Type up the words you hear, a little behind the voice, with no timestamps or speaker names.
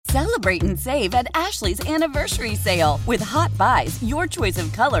Celebrate and save at Ashley's Anniversary Sale. With Hot Buys, your choice of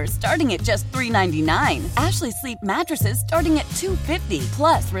colors starting at just $3.99. Ashley Sleep mattresses starting at $2.50.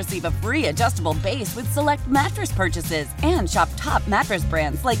 Plus, receive a free adjustable base with select mattress purchases. And shop top mattress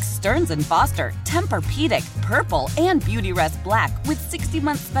brands like Stearns & Foster, Tempur-Pedic, Purple, and Beautyrest Black with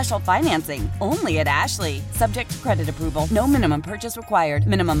 60-month special financing. Only at Ashley. Subject to credit approval. No minimum purchase required.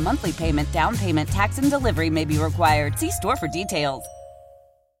 Minimum monthly payment, down payment, tax, and delivery may be required. See store for details.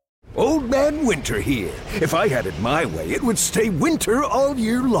 Old Man Winter here. If I had it my way, it would stay winter all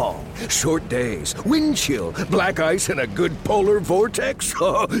year long. Short days, wind chill, black ice, and a good polar vortex.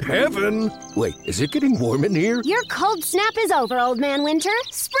 Oh, heaven. Wait, is it getting warm in here? Your cold snap is over, Old Man Winter.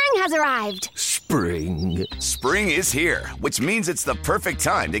 Spring has arrived. Spring. Spring is here, which means it's the perfect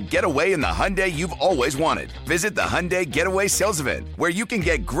time to get away in the Hyundai you've always wanted. Visit the Hyundai Getaway Sales Event, where you can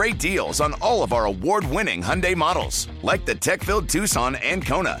get great deals on all of our award-winning Hyundai models, like the tech-filled Tucson and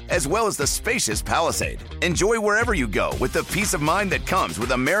Kona, as well as the spacious Palisade. Enjoy wherever you go with the peace of mind that comes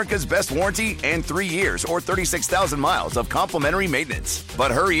with America's best warranty and 3 years or 36,000 miles of complimentary maintenance.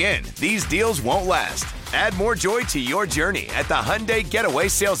 But hurry in, these deals won't last. Add more joy to your journey at the Hyundai Getaway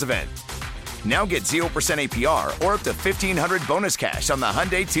Sales Event. Now get 0% APR or up to $1,500 bonus cash on the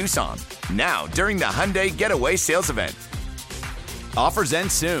Hyundai Tucson. Now, during the Hyundai Getaway Sales Event. Offers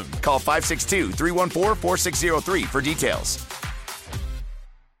end soon. Call 562-314-4603 for details.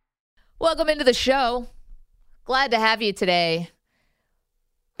 Welcome into the show. Glad to have you today.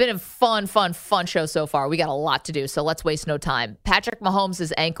 Been a fun show so far. We got a lot to do, so let's waste no time. Patrick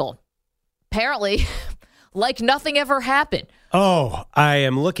Mahomes' ankle. Apparently, like nothing ever happened. Oh, I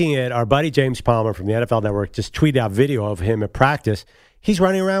am looking at our buddy James Palmer from the NFL Network just tweeted out video of him at practice. He's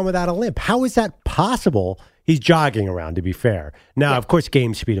running around without a limp. How is that possible? He's jogging around, to be fair. Now, Of course,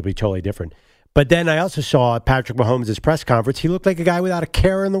 game speed will be totally different. But then I also saw Patrick Mahomes' press conference. He looked like a guy without a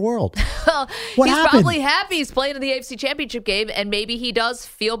care in the world. What he's happened? Probably happy he's playing in the AFC Championship game, and maybe he does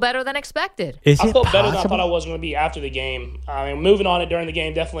feel better than expected. I felt better than I thought I was going to be after the game. I mean, moving on it during the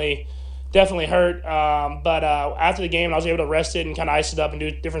game definitely hurt. But after the game, I was able to rest it and kind of ice it up and do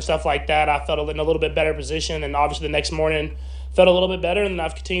different stuff like that. I felt in a little bit better position, and obviously the next morning felt a little bit better, and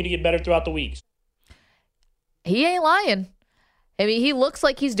I've continued to get better throughout the weeks. He ain't lying. I mean, he looks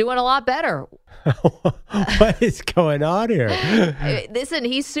like he's doing a lot better. What is going on here? Listen,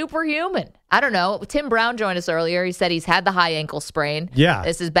 he's superhuman. I don't know. Tim Brown joined us earlier. He said he's had the high ankle sprain. Yeah.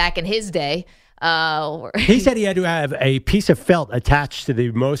 This is back in his day. He said he had to have a piece of felt attached to the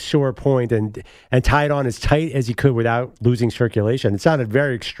most sore point and tie it on as tight as he could without losing circulation. It sounded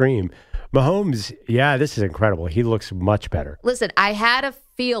very extreme. Mahomes, this is incredible. He looks much better. Listen, I had a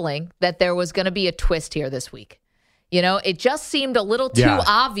feeling that there was going to be a twist here this week. You know, it just seemed a little too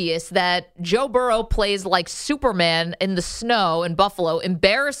obvious that Joe Burrow plays like Superman in the snow in Buffalo,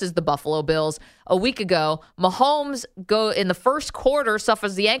 embarrasses the Buffalo Bills a week ago. Mahomes in the first quarter,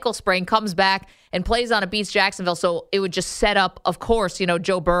 suffers the ankle sprain, comes back and plays on it, beats Jacksonville. So it would just set up, of course,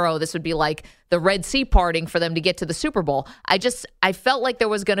 Joe Burrow. This would be like the Red Sea parting for them to get to the Super Bowl. I felt like there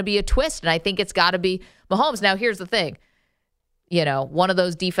was going to be a twist, and I think it's got to be Mahomes. Now, here's the thing. One of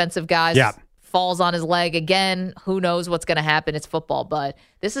those defensive guys. Yeah. Falls on his leg again. Who knows what's going to happen? It's football, but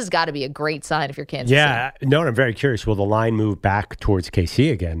this has got to be a great sign if you're Kansas City. No, I'm very curious. Will the line move back towards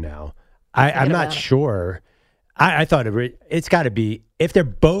KC again now? I'm not sure. I thought it's got to be, if they're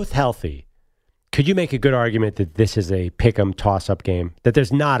both healthy, could you make a good argument that this is a pick-em toss-up game, that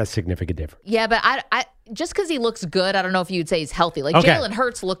there's not a significant difference? Yeah, but I just because he looks good, I don't know if you'd say he's healthy. Like, okay. Jalen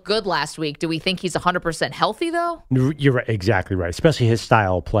Hurts looked good last week. Do we think he's 100% healthy, though? You're right, exactly right, especially his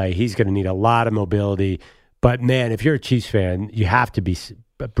style of play. He's going to need a lot of mobility. But, man, if you're a Chiefs fan, you have to be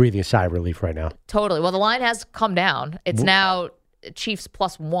breathing a sigh of relief right now. Totally. Well, the line has come down. It's now Chiefs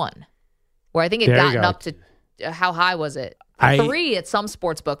 +1, where I think it gotten up to, how high was it? 3 at some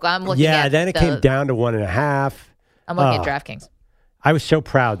sports book. I'm looking at then it came down to 1.5. I'm looking at DraftKings. I was so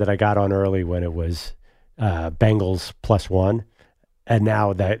proud that I got on early when it was Bengals +1, and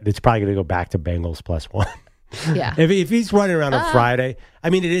now that it's probably going to go back to Bengals +1. Yeah. If he's running around on Friday, I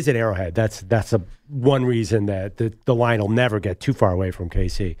mean, it is at Arrowhead. That's one reason that the line will never get too far away from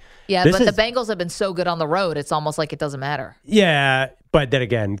KC. Yeah, but the Bengals have been so good on the road, it's almost like it doesn't matter. Yeah, but then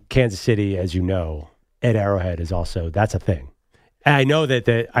again, Kansas City, as you know, at Arrowhead is also, that's a thing. And I know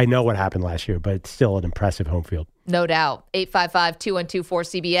I know what happened last year, but it's still an impressive home field. No doubt.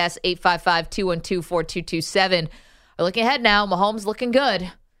 855-212-4CBS, 855-212-4227. We're looking ahead now. Mahomes looking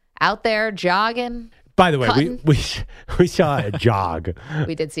good. Out there jogging. By the way, we saw a jog.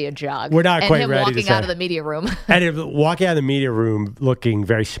 We did see a jog. We're not quite ready to say. And him walking out of the media room. And walking out of the media room looking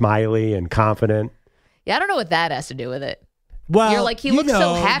very smiley and confident. Yeah, I don't know what that has to do with it. Well, You're like, he looks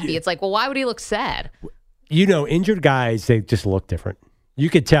so happy. It's like, well, why would he look sad? Injured guys, they just look different. You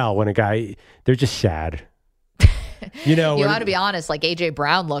could tell when a guy, they're just sad. You ought to be honest, like A.J.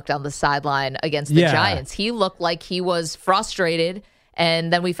 Brown looked on the sideline against the Giants. He looked like he was frustrated,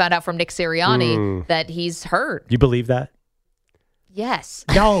 and then we found out from Nick Sirianni that he's hurt. You believe that? Yes.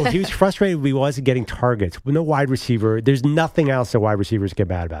 No, he was frustrated. He wasn't getting targets. No wide receiver. There's nothing else that wide receivers get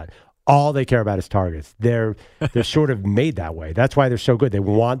mad about. All they care about is targets. They're sort of made that way. That's why they're so good. They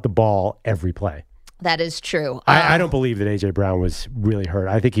want the ball every play. That is true. I don't believe that A.J. Brown was really hurt.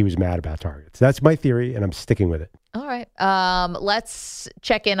 I think he was mad about targets. That's my theory, and I'm sticking with it. All right. Let's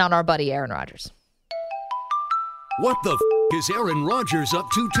check in on our buddy Aaron Rodgers. What the is Aaron Rodgers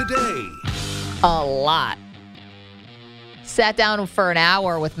up to today? A lot. Sat down for an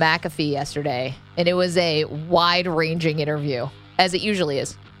hour with McAfee yesterday, and it was a wide-ranging interview, as it usually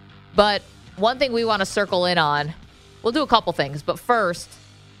is. But one thing we want to circle in on, we'll do a couple things, but first,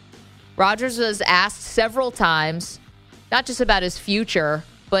 Rodgers was asked several times, not just about his future,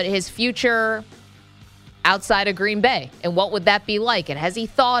 but his future outside of Green Bay. And what would that be like? And has he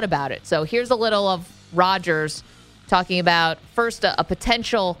thought about it? So here's a little of Rodgers talking about, first, a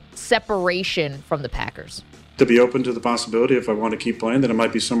potential separation from the Packers. To be open to the possibility, if I want to keep playing, that it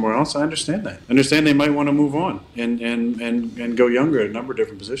might be somewhere else. I understand that. I understand they might want to move on and go younger at a number of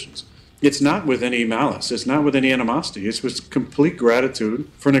different positions. It's not with any malice. It's not with any animosity. It's with complete gratitude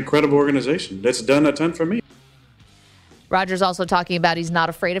for an incredible organization that's done a ton for me. Rodgers also talking about he's not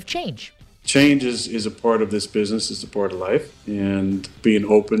afraid of change. Change is a part of this business. It's a part of life. And being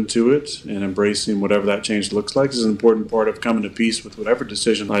open to it and embracing whatever that change looks like is an important part of coming to peace with whatever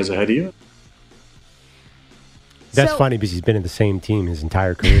decision lies ahead of you. That's funny because he's been in the same team his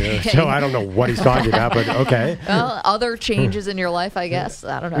entire career. So I don't know what he's talking about, but okay. Well, other changes in your life, I guess.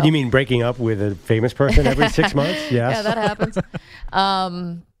 I don't know. You mean breaking up with a famous person every 6 months? Yes. Yeah, that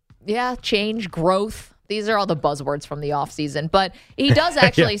happens. Change, growth. These are all the buzzwords from the offseason. But he does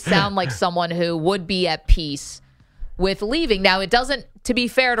actually sound like someone who would be at peace with leaving. Now, it doesn't, to be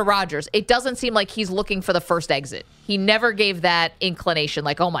fair to Rodgers, it doesn't seem like he's looking for the first exit. He never gave that inclination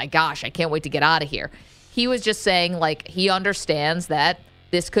like, oh my gosh, I can't wait to get out of here. He was just saying, like, he understands that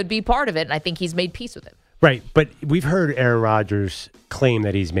this could be part of it, and I think he's made peace with it. Right, but we've heard Aaron Rodgers claim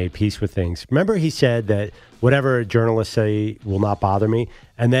that he's made peace with things. Remember he said that whatever journalists say will not bother me,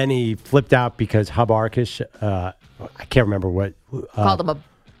 and then he flipped out because Hub Arkush, I can't remember what. Called him a...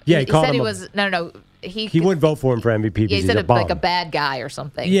 Yeah, he said he was... No. He wouldn't vote for him for MVP because he said he's a bum. like a bad guy or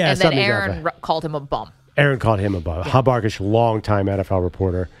something. Yeah, and then Aaron called him a bum. Aaron called him a bum. Yeah. Hub Arkush, longtime NFL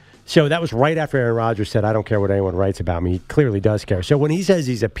reporter. So that was right after Aaron Rodgers said, I don't care what anyone writes about me. He clearly does care. So when he says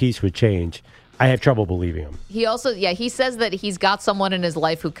he's at peace with change, I have trouble believing him. He also, he says that he's got someone in his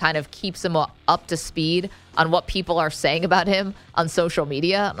life who kind of keeps him up to speed on what people are saying about him on social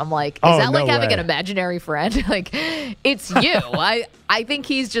media. And I'm like, is that like having an imaginary friend? Like, it's you. I think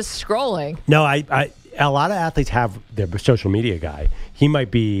he's just scrolling. No, a lot of athletes have their social media guy. He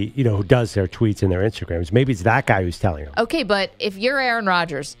might be, who does their tweets and their Instagrams. Maybe it's that guy who's telling them. Okay, but if you're Aaron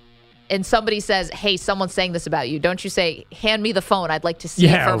Rodgers and somebody says, hey, someone's saying this about you, don't you say, hand me the phone, I'd like to see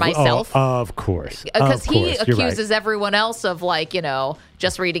it for myself? Of course. Because he accuses everyone else of,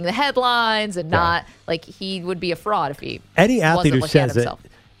 just reading the headlines and not, he would be a fraud if he Any athlete who says that,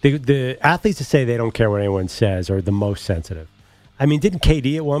 the athletes that say they don't care what anyone says are the most sensitive. I mean, didn't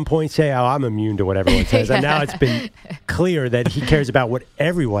KD at one point say, I'm immune to what everyone says? And now it's been clear that he cares about what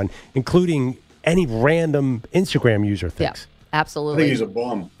everyone, including any random Instagram user, thinks. Yeah. Absolutely. I think he's a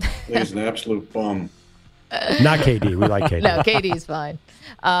bum. I think he's an absolute bum. Not KD. We like KD. No, KD's fine.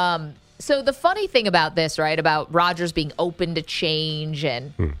 So the funny thing about this, right, about Rodgers being open to change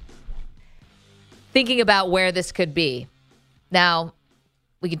and thinking about where this could be. Now,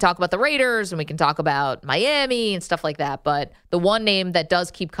 we can talk about the Raiders and we can talk about Miami and stuff like that. But the one name that does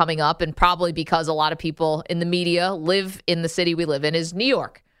keep coming up, and probably because a lot of people in the media live in the city we live in, is New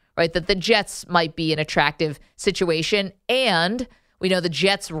York. Right, that the Jets might be an attractive situation. And we know the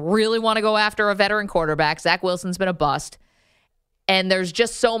Jets really want to go after a veteran quarterback. Zach Wilson's been a bust. And there's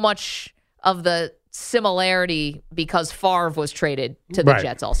just so much of the similarity because Favre was traded to the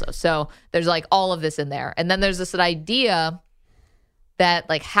Jets also. So there's all of this in there. And then there's this idea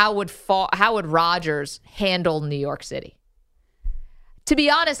that how would Rodgers handle New York City? To be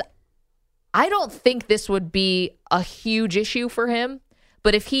honest, I don't think this would be a huge issue for him.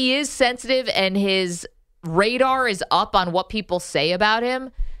 But if he is sensitive and his radar is up on what people say about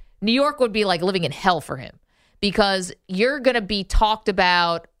him, New York would be like living in hell for him because you're going to be talked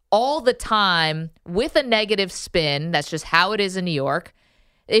about all the time with a negative spin. That's just how it is in New York.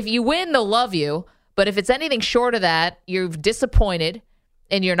 If you win, they'll love you. But if it's anything short of that, you've disappointed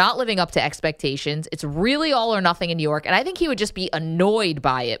and you're not living up to expectations. It's really all or nothing in New York. And I think he would just be annoyed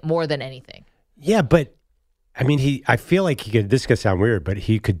by it more than anything. Yeah, but I mean, I feel like he could, this could sound weird, but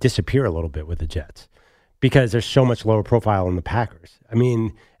he could disappear a little bit with the Jets because there's so much lower profile in the Packers. I mean,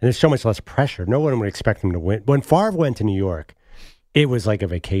 and there's so much less pressure. No one would expect him to win. When Favre went to New York, it was like a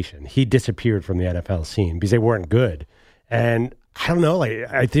vacation. He disappeared from the NFL scene because they weren't good. And I don't know,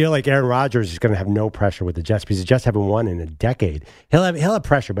 I feel like Aaron Rodgers is going to have no pressure with the Jets because the Jets haven't won in a decade. He'll have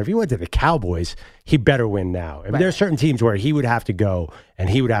pressure, but if he went to the Cowboys, he better win now. I mean, there are certain teams where he would have to go and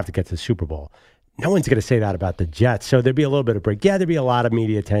he would have to get to the Super Bowl. No one's going to say that about the Jets. So there'd be a little bit of break. Yeah, there'd be a lot of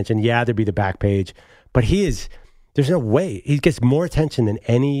media attention. Yeah, there'd be the back page. But there's no way. He gets more attention than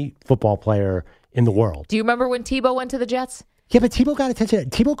any football player in the world. Do you remember when Tebow went to the Jets? Yeah, but Tebow got attention.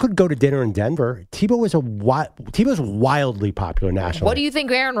 Tebow could go to dinner in Denver. Tebow's wildly popular nationally. What do you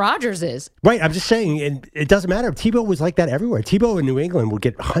think Aaron Rodgers is? Right, I'm just saying, it doesn't matter. Tebow was like that everywhere. Tebow in New England would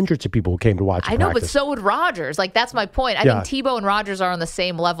get hundreds of people who came to watch him practice. But so would Rodgers. Like, that's my point. I think Tebow and Rodgers are on the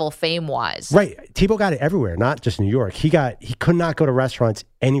same level fame-wise. Right. Tebow got it everywhere, not just New York. He could not go to restaurants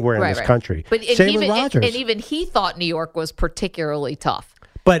anywhere in this country. But Same with Rodgers. And even he thought New York was particularly tough.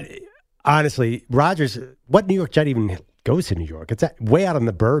 But honestly, Rodgers, what New York Jet even goes to New York? It's way out in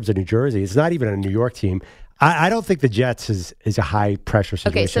the burbs of New Jersey. It's not even a New York team. I don't think the Jets is a high-pressure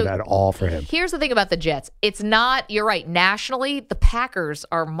situation at all for him. Here's the thing about the Jets. It's not, you're right, nationally, the Packers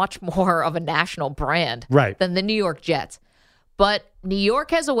are much more of a national brand than the New York Jets. But New York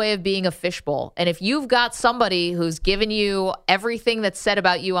has a way of being a fishbowl. And if you've got somebody who's given you everything that's said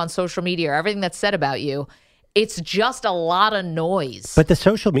about you on social media or everything that's said about you, it's just a lot of noise. But the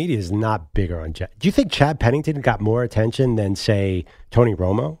social media is not bigger on Jet. Do you think Chad Pennington got more attention than, say, Tony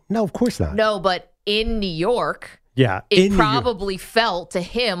Romo? No, of course not. No, but in New York, it probably felt to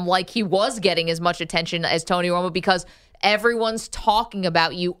him like he was getting as much attention as Tony Romo because everyone's talking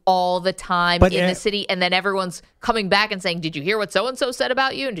about you all the time in the city, and then everyone's coming back and saying, did you hear what so-and-so said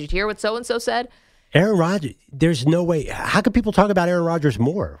about you? And did you hear what so-and-so said? Aaron Rodgers, there's no way. How could people talk about Aaron Rodgers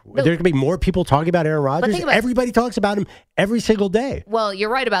more? There's going to be more people talking about Aaron Rodgers. Everybody talks about him every single day. Well, you're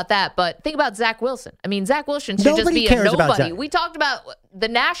right about that, but think about Zach Wilson. I mean, Zach Wilson should just be a nobody. We talked about the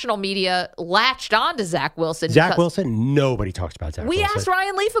national media latched on to Zach Wilson. Zach Wilson, nobody talks about Zach Wilson. We asked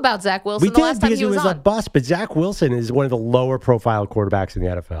Ryan Leaf about Zach Wilson the last time he was on. Because he was a bust, but Zach Wilson is one of the lower profile quarterbacks in the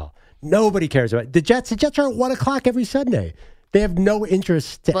NFL. Nobody cares about it. The Jets are at 1 o'clock every Sunday. They have no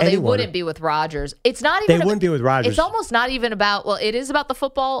interest to anyone. Well, they wouldn't be with Rodgers. It's not even. They wouldn't be with Rodgers. It's almost not even about. Well, it is about the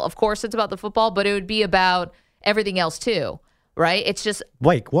football. Of course, it's about the football, but it would be about everything else too, right? It's just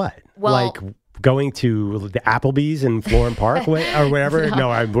like what? Well, like going to the Applebee's in Florham Park or wherever.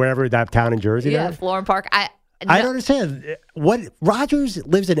 Wherever that town in Jersey. Yeah, Florham Park. I don't understand. What Rodgers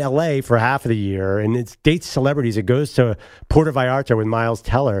lives in L.A. for half of the year and it dates celebrities. It goes to Puerto Vallarta with Miles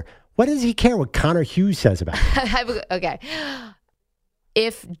Teller. What does he care what Connor Hughes says about him? Okay.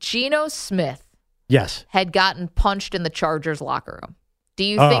 If Geno Smith had gotten punched in the Chargers locker room, do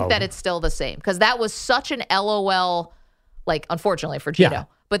you think that it's still the same? Because that was such an LOL, like, unfortunately for Geno,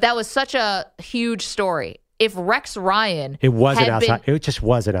 but that was such a huge story. If Rex Ryan it just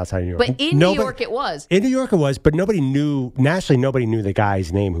wasn't outside New York. But in New York it was. In New York it was, but nobody knew the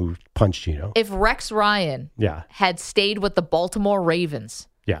guy's name who punched Geno. If Rex Ryan had stayed with the Baltimore Ravens,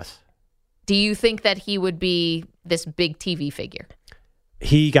 do you think that he would be this big TV figure?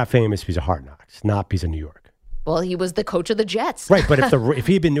 He got famous because of Hard Knocks, not because of New York. Well, he was the coach of the Jets. Right, but if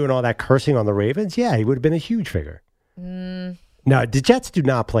he had been doing all that cursing on the Ravens, he would have been a huge figure. No, the Jets do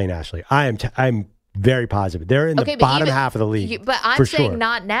not play nationally. I'm very positive. They're in the bottom half of the league. But I'm saying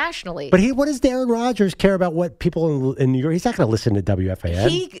not nationally. But what does Aaron Rodgers care about what people in New York? He's not going to listen to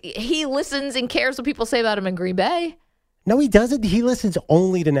WFAN. He listens and cares what people say about him in Green Bay. No, he doesn't. He listens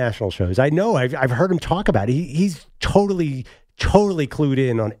only to national shows. I know. I've heard him talk about it. He's totally clued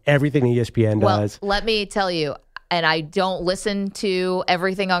in on everything ESPN does. Well, let me tell you, and I don't listen to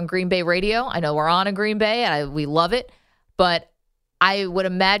everything on Green Bay radio. I know we're on in Green Bay, and we love it. But I would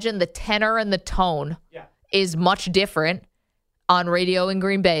imagine the tenor and the tone is much different on radio in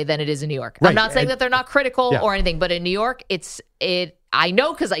Green Bay than it is in New York. Right. I'm not saying that they're not critical or anything, but in New York, I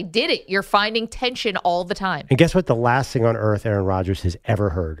know because I did it. You're finding tension all the time. And guess what? The last thing on earth Aaron Rodgers has ever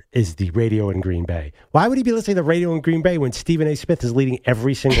heard is the radio in Green Bay. Why would he be listening to the radio in Green Bay when Stephen A. Smith is leading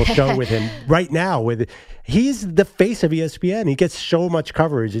every single show with him right now? He's the face of ESPN. He gets so much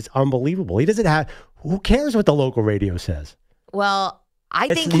coverage. It's unbelievable. Who cares what the local radio says? Well, I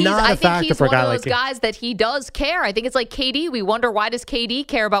think he's one of those guys that he does care. I think it's like KD. We wonder, why does KD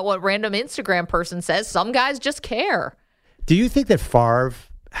care about what random Instagram person says? Some guys just care. Do you think that Favre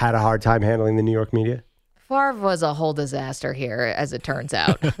had a hard time handling the New York media? Favre was a whole disaster here, as it turns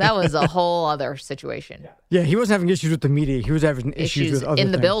out. That was a whole other situation. Yeah, he wasn't having issues with the media. He was having issues with other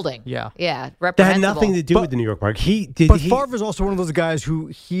in the things. building. Yeah. That had nothing to do with the New York Park. But Favre is also one of those guys who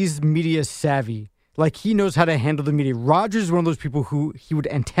he's media savvy. Like, he knows how to handle the media. Rodgers is one of those people who he would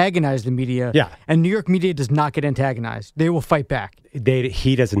antagonize the media. Yeah. And New York media does not get antagonized. They will fight back.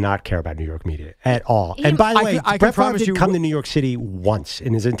 He does not care about New York media at all. And by the way, Brett Favre didn't come to New York City once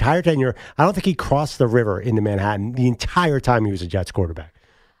in his entire tenure. I don't think he crossed the river into Manhattan the entire time he was a Jets quarterback.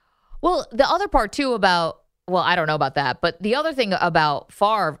 Well, the other part, too, I don't know about that, but the other thing about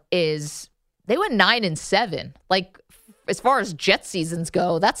Favre is they went 9-7. Like, as far as Jet seasons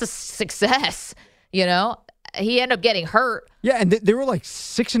go, that's a success. You know, he ended up getting hurt. Yeah, and they were like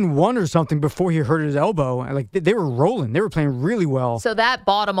 6-1 or something before he hurt his elbow. And like they were rolling. They were playing really well. So that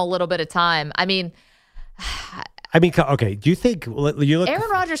bought him a little bit of time. I mean, okay. Do you think Aaron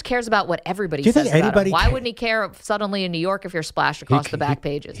Rodgers cares about what everybody says about him? Why wouldn't he care suddenly in New York if you're splashed across the back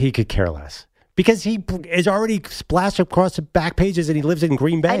pages? He could care less. Because he is already splashed across the back pages and he lives in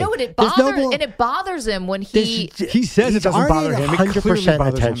Green Bay. I know, and it bothers him when he says it doesn't bother him.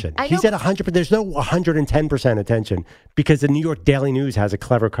 100% attention. He's at 100%. There's no 110% attention because the New York Daily News has a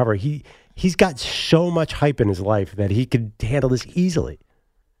clever cover. He's got so much hype in his life that he could handle this easily.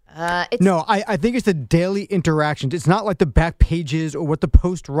 I think it's the daily interactions. It's not like the back pages or what the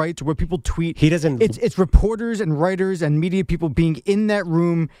Post writes or what people tweet. He doesn't. It's reporters and writers and media people being in that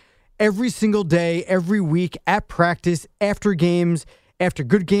room every single day, every week, at practice, after games, after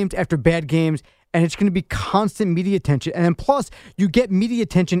good games, after bad games, and it's going to be constant media attention. And then plus, you get media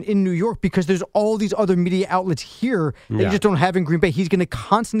attention in New York because there's all these other media outlets here that you just don't have in Green Bay. He's going to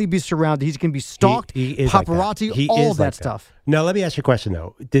constantly be surrounded. He's going to be stalked, paparazzi, all that stuff. Now, let me ask you a question,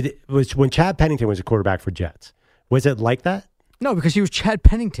 though. When Chad Pennington was a quarterback for Jets, was it like that? No, because he was Chad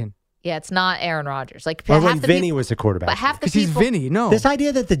Pennington. Yeah, it's not Aaron Rodgers. Like, or when Vinny was the quarterback. But half the people... Because he's Vinny, no. This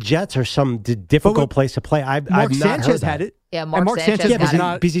idea that the Jets are some difficult place to play, I've not Sanchez heard that. had it. Yeah, Mark Sanchez was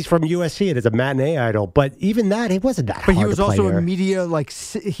not... Because he's from USC and is a matinee idol. But even that, he wasn't that hard But he was to play also there. a media, like,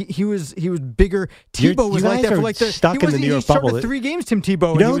 he was bigger. Tebow was like that for like the... stuck in the New York bubble. He started 3 games, Tim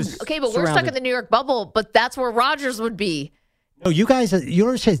Tebow. And he was okay, but we're stuck in the New York bubble, but that's where Rodgers would be. No, you guys, you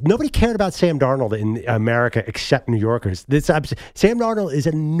understand, nobody cared about Sam Darnold in America except New Yorkers. Sam Darnold is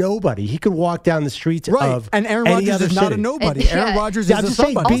a nobody. He could walk down the streets of and Aaron any Rodgers other is not city. a nobody. Aaron Rodgers is a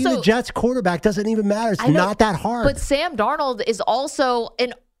somebody. Being the Jets quarterback doesn't even matter. It's not that hard. But Sam Darnold is also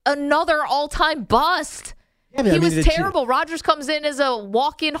another all-time bust. Yeah, he was terrible. Rodgers comes in as a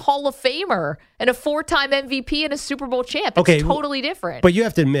walk-in Hall of Famer and a 4-time MVP and a Super Bowl champ. It's totally different. But you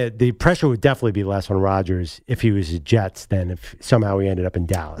have to admit, the pressure would definitely be less on Rodgers if he was a Jets than if somehow he ended up in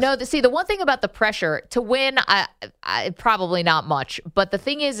Dallas. No, the one thing about the pressure, to win, I probably not much. But the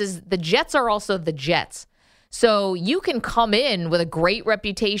thing is the Jets are also the Jets. So you can come in with a great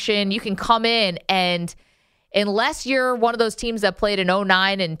reputation. You can come in and... Unless you're one of those teams that played in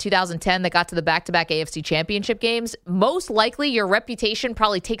 2009 and 2010 that got to the back-to-back AFC championship games, most likely your reputation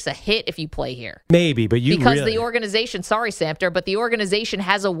probably takes a hit if you play here. Maybe, but the organization, sorry, Samter, but the organization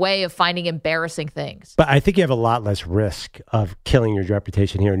has a way of finding embarrassing things. But I think you have a lot less risk of killing your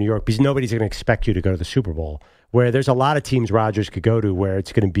reputation here in New York because nobody's going to expect you to go to the Super Bowl, where there's a lot of teams Rodgers could go to where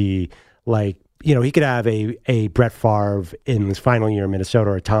it's going to be like, you know, he could have a Brett Favre in his final year in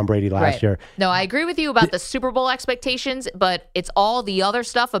Minnesota or Tom Brady last year. No, I agree with you about the Super Bowl expectations, but it's all the other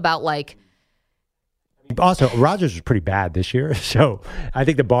stuff about like... Also, Rodgers was pretty bad this year, so I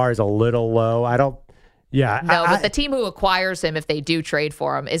think the bar is a little low. But the team who acquires him, if they do trade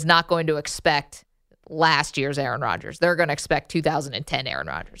for him, is not going to expect last year's Aaron Rodgers. They're going to expect 2010 Aaron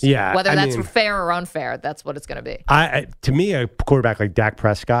Rodgers. Yeah, whether that's fair or unfair, that's what it's going to be. To me, a quarterback like Dak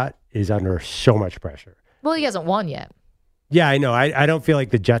Prescott is under so much pressure. Well, he hasn't won yet. Yeah, I know. I don't feel like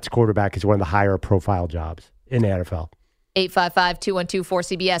the Jets quarterback is one of the higher profile jobs in the NFL.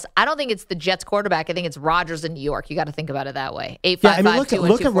 855-212-4CBS. I don't think it's the Jets quarterback. I think it's Rodgers in New York. You got to think about it that way. 855-212-4227.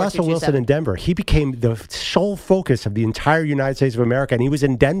 Look at Russell Wilson in Denver. He became the sole focus of the entire United States of America, and he was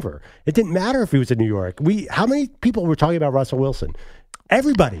in Denver. It didn't matter if he was in New York. How many people were talking about Russell Wilson?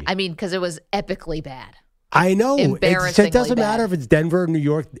 Everybody. I mean, because it was epically bad. I know. Embarrassingly it doesn't bad. matter if it's Denver or New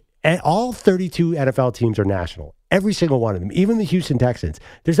York. All 32 NFL teams are national. Every single one of them. Even the Houston Texans.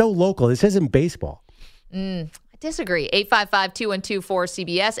 There's no local. This isn't baseball. I disagree.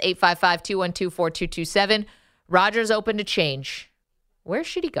 855-212-4CBS. 855-212-4227. Rodgers open to change. Where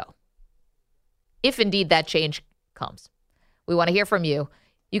should he go? If indeed that change comes. We want to hear from you.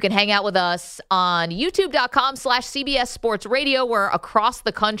 You can hang out with us on youtube.com/CBS Sports Radio. We're across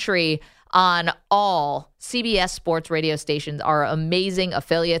the country on all CBS sports radio stations, our amazing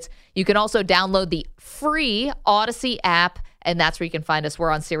affiliates. You can also download the free Odyssey app, and that's where you can find us.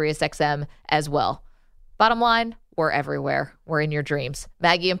 We're on SiriusXM as well. Bottom line, we're everywhere. We're in your dreams.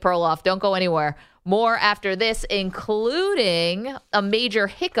 Maggie and Perloff, don't go anywhere. More after this, including a major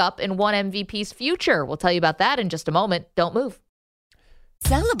hiccup in one MVP's future. We'll tell you about that in just a moment. Don't move.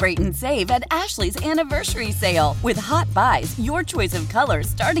 Celebrate and save at Ashley's Anniversary Sale. With Hot Buys, your choice of colors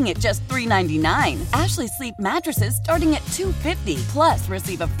starting at just $3.99. Ashley Sleep mattresses starting at $2.50. Plus,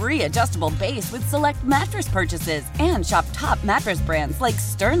 receive a free adjustable base with select mattress purchases. And shop top mattress brands like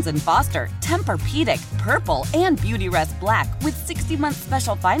Stearns & Foster, Tempur-Pedic, Purple, and Beautyrest Black with 60-month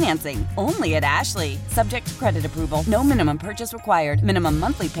special financing. Only at Ashley. Subject to credit approval. No minimum purchase required. Minimum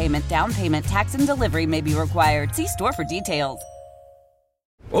monthly payment, down payment, tax, and delivery may be required. See store for details.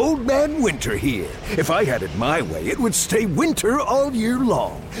 Old Man Winter here. If I had it my way, it would stay winter all year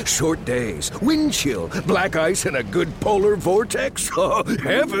long. Short days, wind chill, black ice, and a good polar vortex. Oh,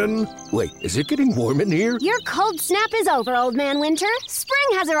 heaven. Wait, is it getting warm in here? Your cold snap is over, Old Man Winter.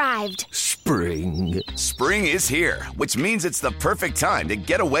 Spring has arrived. Spring. Spring is here, which means it's the perfect time to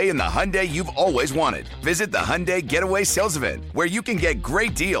get away in the Hyundai you've always wanted. Visit the Hyundai Getaway Sales Event, where you can get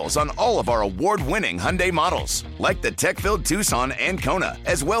great deals on all of our award-winning Hyundai models, like the tech-filled Tucson and Kona,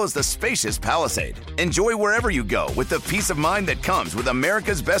 as well as the spacious Palisade. Enjoy wherever you go with the peace of mind that comes with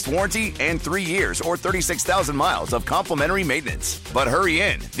America's best warranty and 3 years or 36,000 miles of complimentary maintenance. But hurry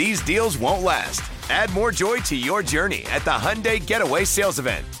in, these deals won't last. Add more joy to your journey at the Hyundai Getaway Sales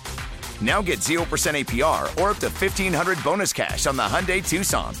Event. Now get 0% APR or up to $1,500 bonus cash on the Hyundai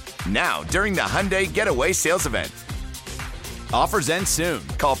Tucson. Now, during the Hyundai Getaway Sales Event. Offers end soon.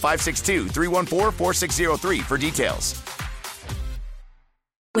 Call 562-314-4603 for details.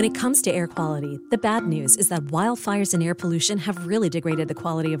 When it comes to air quality, the bad news is that wildfires and air pollution have really degraded the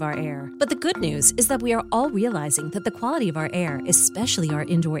quality of our air. But the good news is that we are all realizing that the quality of our air, especially our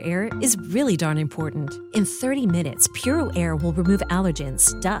indoor air, is really darn important. In 30 minutes, Puro Air will remove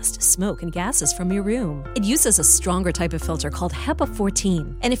allergens, dust, smoke, and gases from your room. It uses a stronger type of filter called HEPA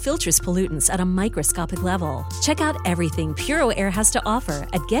 14, and it filters pollutants at a microscopic level. Check out everything Puro Air has to offer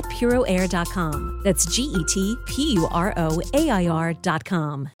at getpuroair.com. That's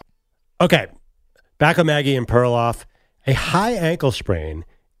GETPUROAIR.com. Okay, back on Maggie and Perloff. A high ankle sprain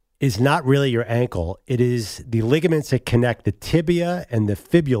is not really your ankle. It is the ligaments that connect the tibia and the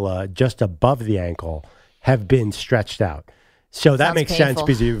fibula just above the ankle have been stretched out. So that makes sense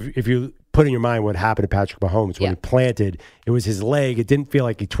because if you put in your mind what happened to Patrick Mahomes when he planted, it was his leg. It didn't feel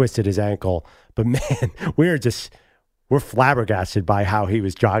like he twisted his ankle. But man, we're flabbergasted by how he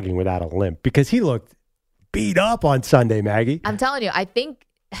was jogging without a limp because he looked beat up on Sunday, Maggie. I'm telling you,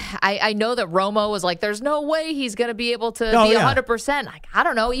 I know that Romo was like, there's no way he's going to be able to be 100%. Like, I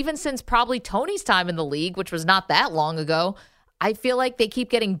don't know, even since probably Tony's time in the league, which was not that long ago, I feel like they keep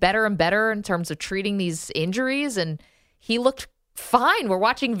getting better and better in terms of treating these injuries. And he looked fine. We're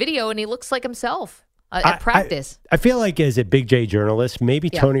watching video and he looks like himself at practice. I feel like as a Big J journalist, maybe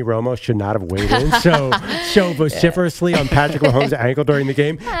Tony Romo should not have weighed in so vociferously on Patrick Mahomes' ankle during the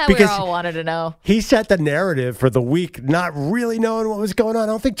game. Because we all wanted to know. He set the narrative for the week, not really knowing what was going on. I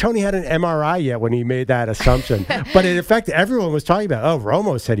don't think Tony had an MRI yet when he made that assumption. But in effect, everyone was talking about,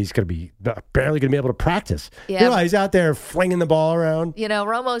 Romo said he's going to be barely going to be able to practice. Yeah. He's out there flinging the ball around.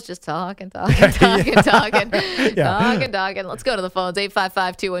 Romo's just talking. Talking. Let's go to the phones.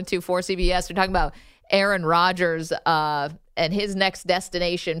 855-212-4CBS. We're talking about Aaron Rodgers and his next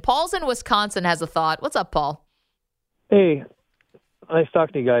destination. Paul's in Wisconsin has a thought. What's up, Paul? Hey, nice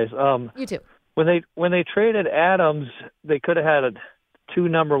talking to you guys. You too. When they traded Adams, they could have had two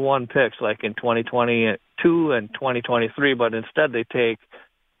number one picks like in 2022 and 2023, but instead they take,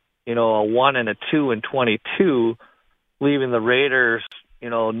 a 1 and a 2 in 22, leaving the Raiders,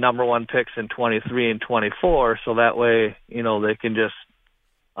 number one picks in 23 and 24, so that way, they can just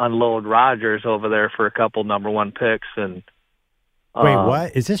unload Rodgers over there for a couple number one picks. And wait,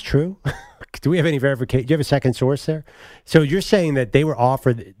 what? Is this true? Do we have any verification? Do you have a second source there? So you're saying that they were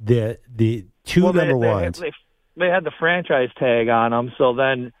offered the two number ones. They had the franchise tag on them. So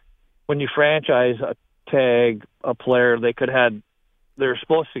then when you franchise tag a player, they're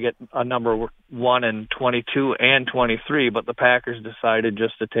supposed to get a number 1 in 22 and 23, but the Packers decided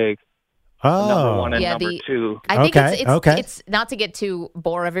just to take number 1 and number 2. I think it's not to get too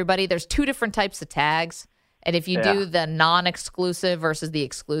bore everybody. There's two different types of tags. And if you do the non-exclusive versus the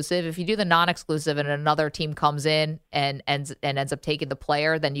exclusive, if you do the non-exclusive and another team comes in and ends up taking the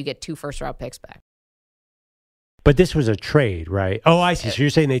player, then you get 2 first-round picks back. But this was a trade, right? Oh, I see. So you're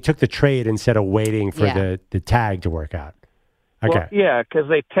saying they took the trade instead of waiting for the tag to work out. Okay. Well, yeah, because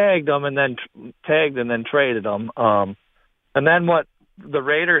they tagged and then traded him. And then what the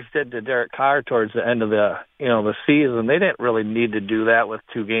Raiders did to Derek Carr towards the end of the season, they didn't really need to do that with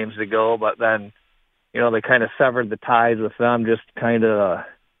 2 games to go, but then, they kind of severed the ties with them, just kind of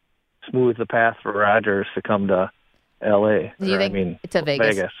smooth the path for Rodgers to come to L.A. To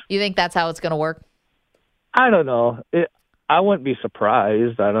Vegas. You think that's how it's going to work? I don't know. I wouldn't be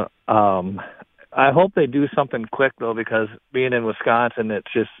surprised. I hope they do something quick, though, because being in Wisconsin,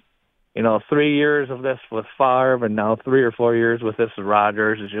 it's just, 3 years of this with Favre and now 3 or 4 years with this with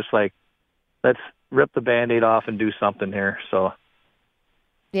Rodgers. It's just like, let's rip the Band-Aid off and do something here. So,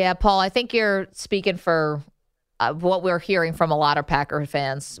 yeah, Paul, I think you're speaking for what we're hearing from a lot of Packer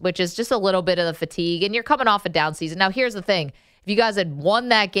fans, which is just a little bit of the fatigue, and you're coming off a down season. Now, here's the thing. If you guys had won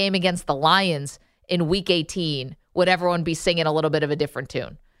that game against the Lions in Week 18, would everyone be singing a little bit of a different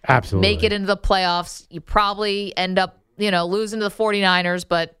tune? Absolutely. Make it into the playoffs. You probably end up, losing to the 49ers,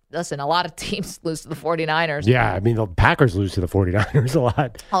 but listen, a lot of teams lose to the 49ers. Yeah, the Packers lose to the 49ers a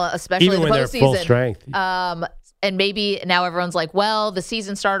lot. Especially even in the when they're full postseason. Strength. And maybe now everyone's like, well, the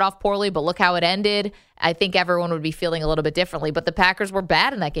season started off poorly, but look how it ended. I think everyone would be feeling a little bit differently. But the Packers were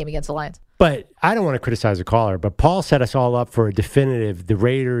bad in that game against the Lions. But I don't want to criticize the caller, but Paul set us all up for a definitive. The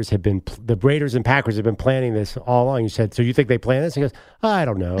Raiders and Packers have been planning this all along. You said, so you think they planned this? He goes, I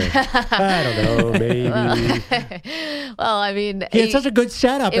don't know. Maybe. Well, he had such a good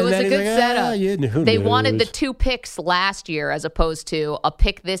setup. It was a good setup. Who they knows? wanted the 2 picks last year as opposed to a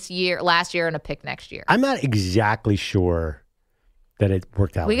pick last year and a pick next year. I'm not exactly sure that it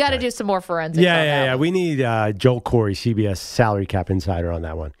worked out. We got to do some more forensics. Yeah. We need Joel Corey, CBS salary cap insider, on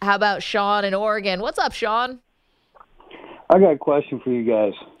that one. How about Sean in Oregon? What's up, Sean? I got a question for you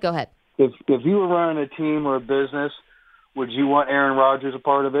guys. Go ahead. If you were running a team or a business, would you want Aaron Rodgers a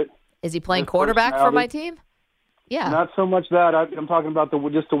part of it? Is he playing quarterback for my team? Yeah. Not so much that. I'm talking about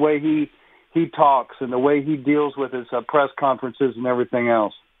just the way he talks and the way he deals with his press conferences and everything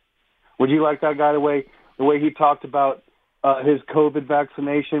else. Would you like that guy the way he talked about his COVID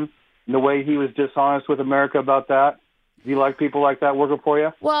vaccination and the way he was dishonest with America about that? Do you like people like that working for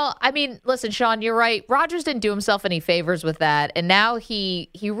you? Well, listen, Sean, you're right. Rodgers didn't do himself any favors with that. And now he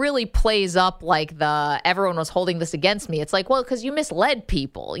really plays up like everyone was holding this against me. It's like, well, because you misled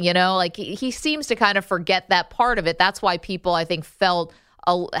people, like he seems to kind of forget that part of it. That's why people, I think,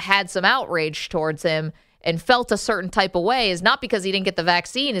 had some outrage towards him and felt a certain type of way is not because he didn't get the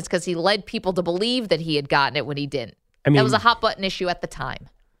vaccine. It's because he led people to believe that he had gotten it when he didn't. That was a hot button issue at the time.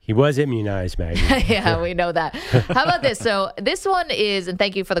 He was immunized, Maggie. Yeah, we know that. How about this? So this one is, and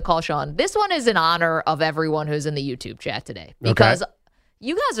thank you for the call, Sean. This one is in honor of everyone who's in the YouTube chat today because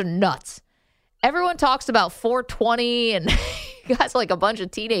you guys are nuts. Everyone talks about 420 and you guys are like a bunch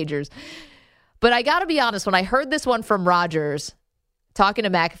of teenagers. But I got to be honest, when I heard this one from Rodgers talking to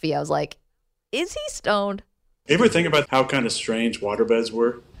McAfee, I was like, is he stoned? You ever think about how kind of strange waterbeds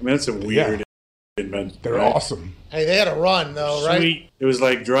were? That's a weird invent. They're awesome. Hey, they had a run, though, right? Sweet. It was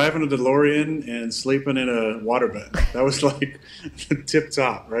like driving a DeLorean and sleeping in a waterbed. That was like tip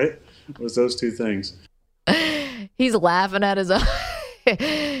top, right? It was those 2 things. He's laughing at his own.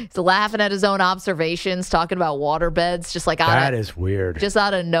 He's laughing at his own observations, talking about waterbeds, just like that is weird. Just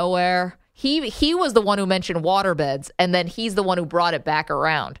out of nowhere. He was the one who mentioned waterbeds, and then he's the one who brought it back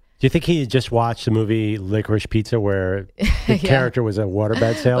around. Do you think he had just watched the movie Licorice Pizza where the character was a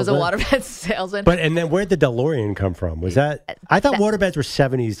waterbed salesman? Was a waterbed salesman. And then where'd the DeLorean come from? Was that... I thought waterbeds were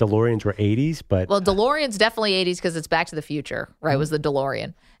 70s, DeLoreans were 80s, but... Well, DeLorean's definitely 80s because it's Back to the Future, right? Was the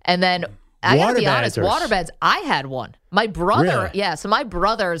DeLorean. And then, I gotta be honest, waterbeds, I had one. My brother, so my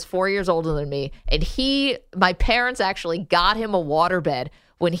brother is 4 years older than me, and my parents actually got him a waterbed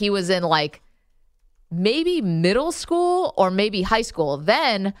when he was in like maybe middle school or maybe high school.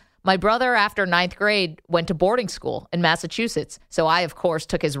 Then... my brother, after 9th grade, went to boarding school in Massachusetts. So I, of course,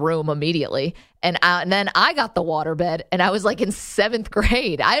 took his room immediately. And then I got the waterbed, and I was like in 7th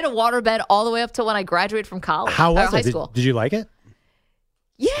grade. I had a waterbed all the way up to when I graduated from college. How was high school. Did you like it?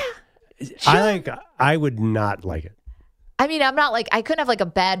 Yeah. Sure. I would not like it. I'm not like, I couldn't have like a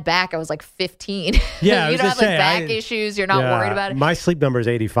bad back. I was like 15. Yeah, you don't have like back issues. You're not worried about it. My sleep number is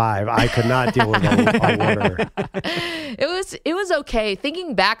 85. I could not deal with a water. It was okay.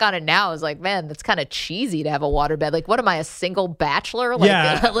 Thinking back on it now, I was like, man, that's kind of cheesy to have a waterbed. Like, what am I, a single bachelor?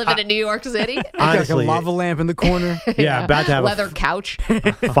 Like, living in New York City? Honestly, like a lava lamp in the corner. Yeah, about to have leather couch.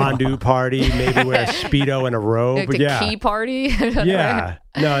 Fondue party, maybe wear a Speedo and a robe. Like a key party. Yeah.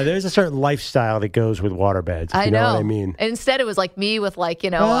 No, there's a certain lifestyle that goes with waterbeds. I know what I mean. And instead, it was like me with like, I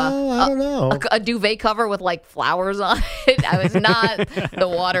don't know. a duvet cover with like flowers on it. I was not the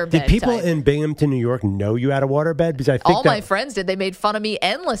waterbed. Did people type. in Binghamton, New York, know you had a waterbed? Because I think all my friends did. They made fun of me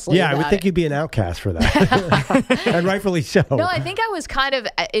endlessly. Yeah, I would think it. you'd be an outcast for that, and rightfully so. No, I think I was kind of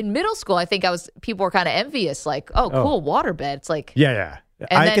in middle school. I think people were kind of envious, like, "Oh, cool waterbed." It's like, yeah.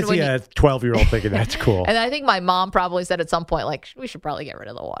 And I could see a 12-year-old thinking that's cool. And I think my mom probably said at some point, like, we should probably get rid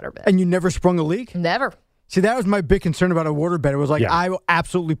of the waterbed. And you never sprung a leak? Never. See, that was my big concern about a waterbed. It was like, I will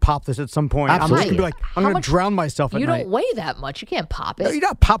absolutely pop this at some point. Absolutely. I'm just going to be like, I'm going to drown myself at You night. don't weigh that much. You can't pop it. No, you're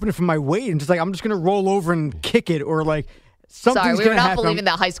not popping it from my weight. And just like, I'm just going to roll over and kick it or like something's Sorry, we going were to not happen. believing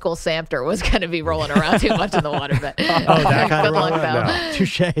that high school Samter was going to be rolling around too much in the waterbed. Oh, that kind of Good luck, rolling? though. No.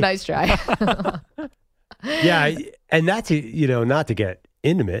 Touche. Nice try. Yeah, and that's, not to get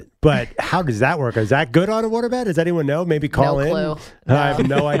intimate, but how does that work? Is that good on a waterbed? Does anyone know? Maybe call in. clue. I have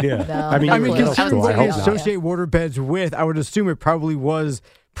no idea. No, I mean, no you were in clue. middle considering school. I what we hope not. associate waterbeds with, I would assume it probably was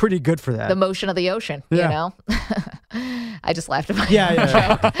pretty good for that. The motion of the ocean, Yeah. you know? I just laughed at my Yeah, yeah.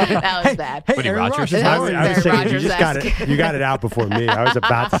 joke. That was bad. Hey, Woody Aaron Rogers Rodgers, is That I was was very saying, you Rodgers-esque. you got it out before me. I was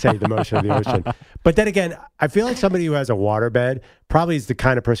about to say the motion of the ocean. But then again, I feel like somebody who has a waterbed probably is the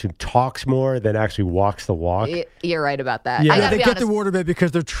kind of person who talks more than actually walks the walk. You're right about that. Yeah. I Yeah, gotta they be get honest. the waterbed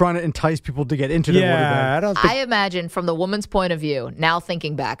because they're trying to entice people to get into the Yeah, waterbed. I don't think. I imagine from the woman's point of view, now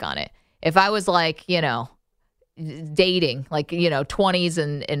thinking back on it, if I was like, dating, like, 20s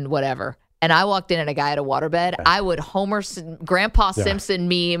and whatever, and I walked in and a guy had a waterbed, I would Grandpa Simpson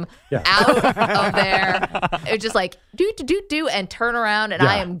meme out of there. It was just like, do, and turn around, and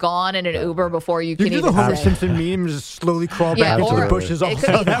I am gone in an Uber before you You can do even the Homer say. Simpson meme, just slowly crawl back into or the bushes. it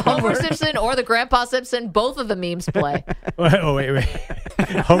Also, could be Homer Simpson or the Grandpa Simpson. Both of the memes play. Oh, wait.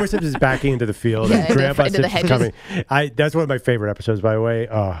 Homer Simpson's backing into the field, Yeah, and Grandpa into the Simpson's coming. That's one of my favorite episodes, by the way.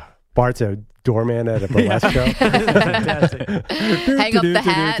 Bart's a doorman at a burlesque show. fantastic. Hang up the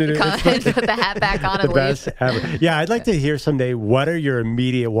hat, put the hat back on, The and leave. best ever. Yeah, I'd like to hear someday, what are your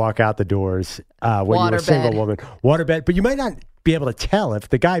immediate walk out the doors when you're a single Waterbed. woman? Waterbed. But you might not be able to tell if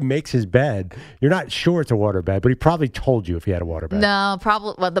the guy makes his bed. You're not sure it's a waterbed, but he probably told you if he had a waterbed. No,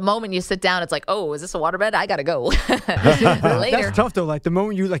 probably. Well, the moment you sit down, it's like, oh, is this a waterbed? I gotta go. Later. That's tough though. Like the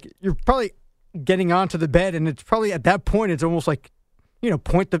moment you're probably getting onto the bed, and it's probably at that point, it's almost like,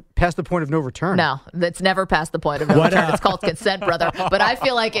 past the point of no return. No, that's never past the point of no return. It's called consent, brother. But I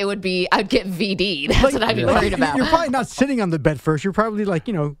feel like it would be, I'd get VD'd. That's what I'd be worried about. You're probably not sitting on the bed first. You're probably like,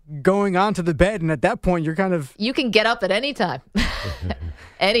 going onto the bed, and at that point, you're kind of. You can get up at any time.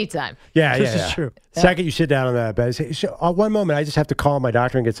 Anytime. Yeah, This yeah. is true. Second, you sit down on that bed. Say, one moment, I just have to call my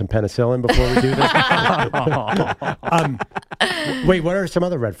doctor and get some penicillin before we do this. Wait, what are some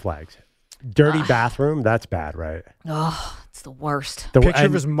other red flags? Dirty bathroom? That's bad, right? Oh, it's the worst. Picture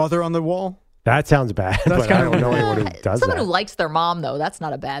of his mother on the wall. That sounds bad, That's but I kinda don't know anyone who does Someone that. who likes their mom, though, that's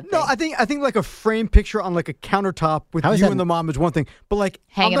not a bad thing. No, I think like a framed picture on like a countertop with How is you that- and the mom is one thing, but like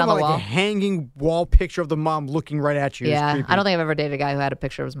Hanging I'm on the talking about, wall? like a hanging wall picture of the mom looking right at you. is Yeah, creepy. I don't think I've ever dated a guy who had a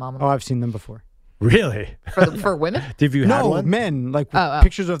picture of his mom. Oh, I've seen them before. Really? For women? Did you have No, one? men like Oh.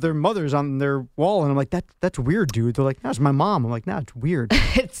 pictures of their mothers on their wall, and I'm like, that's weird, dude. They're like, no, it's my mom. I'm like, no, it's weird.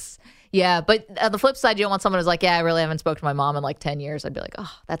 Yeah, but on the flip side, you don't want someone who's like, yeah, I really haven't spoken to my mom in like 10 years. I'd be like, oh,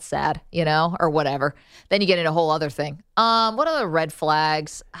 that's sad, or whatever. Then you get into a whole other thing. What other red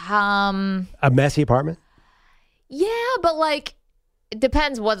flags? A messy apartment? Yeah, but like, it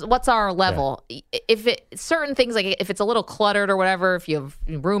depends what's our level. If certain things, like if it's a little cluttered or whatever, if you have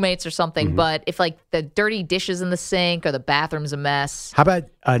roommates or something, Mm-hmm. but if like the dirty dishes in the sink or the bathroom's a mess. How about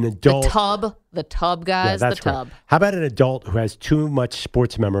an adult? The tub, guys, that's the tub. correct. How about an adult who has too much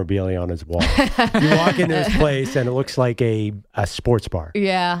sports memorabilia on his wall? You walk into this place and it looks like a sports bar.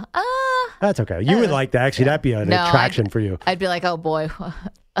 Yeah. That's okay. You would like that. Actually, that'd be an No, attraction for you. I'd be like, oh boy.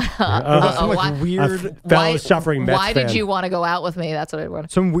 Some like why- weird, fellow suffering Mets Why did fan. you want to go out with me? That's what I want.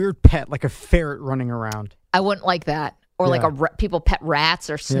 some weird pet like a ferret running around. I wouldn't like that. Or like Yeah. people pet rats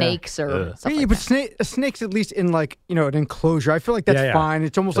or snakes or stuff Yeah, like but that. a snake's at least in like an enclosure. I feel like that's Yeah, yeah. fine.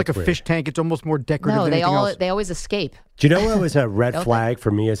 It's almost That's like a weird. fish tank. It's almost more decorative No, than anything else. they always escape. Do you know what was a red Don't they? flag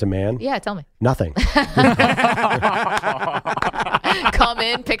for me as a man? Yeah, tell me. Nothing. Come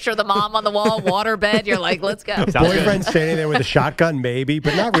in, picture the mom on the wall, water bed. You're like, let's go. Boyfriend standing there with a shotgun, maybe,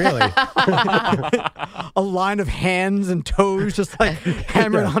 but not really. A line of hands and toes just like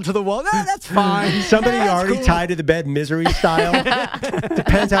hammered onto the wall. No, that's fine. Somebody That's already cool. tied to the bed, misery style.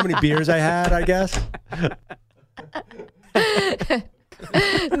 Depends how many beers I had, I guess.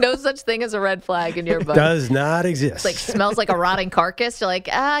 No such thing as a red flag in your book. Does not exist. It's like smells like a rotting carcass. You're like,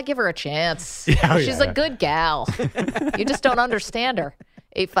 give her a chance. Yeah, She's yeah. a good gal. You just don't understand her.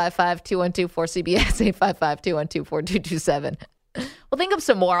 855-212-4CBS, 855-212-4227. We'll think of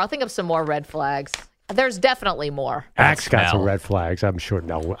some more. I'll think of some more red flags. There's definitely more. Axe got some red flags. I'm sure.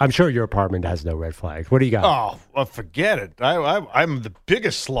 No, I'm sure your apartment has no red flags. What do you got? Oh, well, forget it. I'm the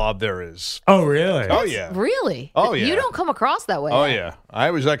biggest slob there is. Oh, really? Oh, yeah. Really? Oh, yeah. You don't come across that way. Oh, yeah.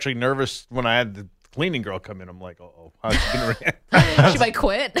 I was actually nervous when I had the cleaning girl come in. I'm like, uh-oh. How's she going to react? She might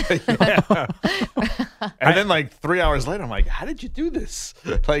quit. And then, like, 3 hours later, I'm like, how did you do this?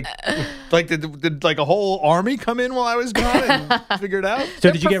 Like did like a whole army come in while I was gone and figure it out?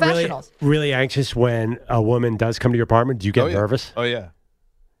 So did you get really anxious when a woman does come to your apartment? Do you get nervous? Oh, yeah.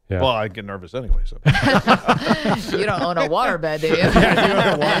 Yeah. Well, I get nervous anyway. So you don't own a waterbed, do you? Yeah, you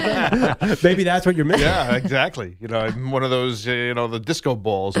own a waterbed? Maybe that's what you're missing. Yeah, exactly. I'm one of those, the disco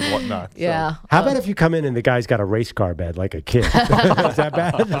balls and whatnot. Yeah. So. How about if you come in and the guy's got a race car bed like a kid? Is that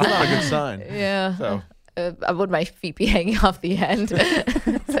bad? That's not a good sign. Yeah. So. Would my feet be hanging off the end?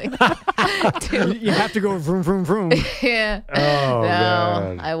 You have to go vroom, vroom, vroom. Yeah. Oh,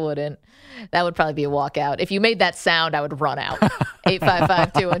 no, man. I wouldn't. That would probably be a walkout. If you made that sound, I would run out.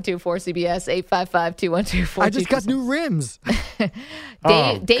 855-212-4CBS, 855-212-4CBS. I just got new rims.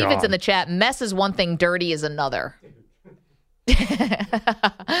 David's in the chat. Mess is one thing, dirty is another.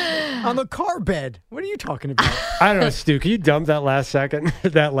 On the car bed. What are you talking about? I don't know, Stu. Can you dump that last second,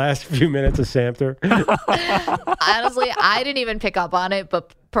 that last few minutes of Samter? Honestly, I didn't even pick up on it,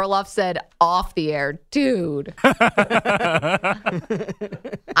 but Perloff said off the air, dude. I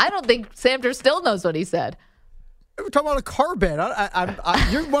don't think Samter still knows what he said. We're talking about a car bed.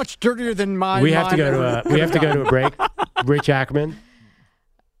 You're much dirtier than mine. We have to go to a break. Rich Ackerman.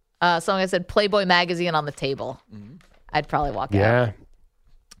 Someone said Playboy magazine on the table. Mm-hmm. I'd probably walk out. Yeah.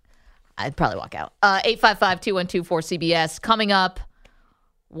 I'd probably walk out. 855-212-4CBS. Coming up,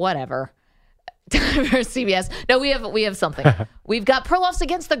 whatever. For CBS. No, we have something. We've got Perloff's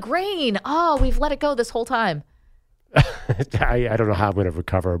Against the Grain. Oh, we've let it go this whole time. I don't know how I'm going to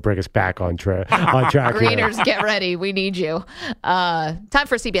recover or bring us back on track. Greeners, get ready. We need you. Time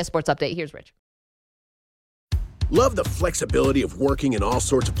for a CBS Sports Update. Here's Rich. Love the flexibility of working in all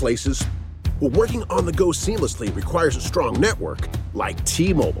sorts of places? Well, working on the go seamlessly requires a strong network like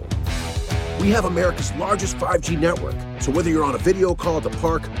T-Mobile. We have America's largest 5G network, so whether you're on a video call at the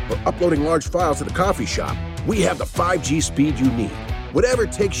park or uploading large files at a coffee shop, we have the 5G speed you need. Whatever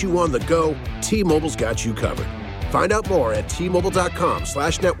takes you on the go, T-Mobile's got you covered. Find out more at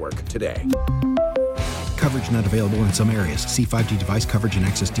T-Mobile.com/network today. Coverage not available in some areas. See 5G device coverage and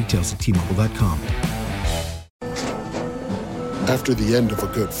access details at T-Mobile.com. After the end of a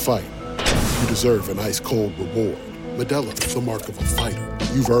good fight, you deserve an ice-cold reward. Modelo is the mark of a fighter.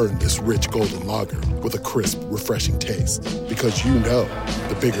 You've earned this rich golden lager with a crisp, refreshing taste. Because you know,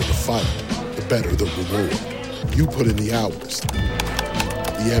 the bigger the fight, the better the reward. You put in the hours,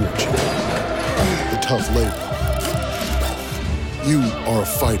 the energy, the tough labor. You are a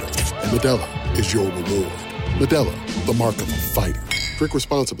fighter, and Modelo is your reward. Modelo, the mark of a fighter. Drink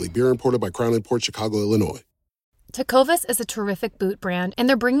responsibly. Beer imported by Crown Imports, Chicago, Illinois. Tecovas is a terrific boot brand, and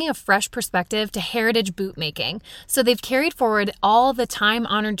they're bringing a fresh perspective to heritage boot making. So they've carried forward all the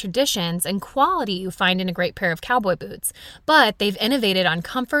time-honored traditions and quality you find in a great pair of cowboy boots, but they've innovated on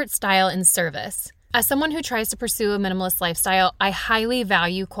comfort, style, and service. As someone who tries to pursue a minimalist lifestyle, I highly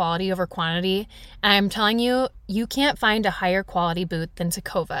value quality over quantity, and I'm telling you, you can't find a higher quality boot than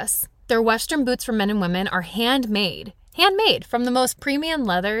Tecovas. Their Western boots for men and women are handmade from the most premium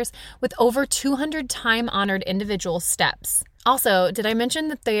leathers with over 200 time-honored individual steps. Also, did I mention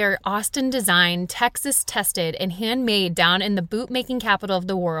that they are Austin-designed, Texas-tested, and handmade down in the boot-making capital of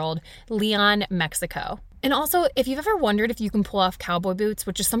the world, Leon, Mexico? And also, if you've ever wondered if you can pull off cowboy boots,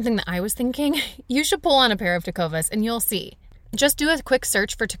 which is something that I was thinking, you should pull on a pair of Tecovas and you'll see. Just do a quick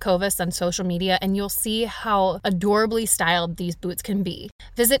search for Tecovas on social media and you'll see how adorably styled these boots can be.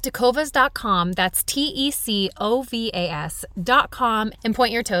 Visit tecovas.com, that's TECOVAS.com, and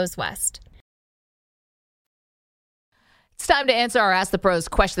point your toes west. It's time to answer our Ask the Pros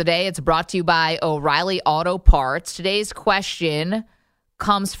question of the day. It's brought to you by O'Reilly Auto Parts. Today's question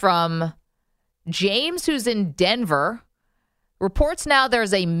comes from James, who's in Denver. Reports now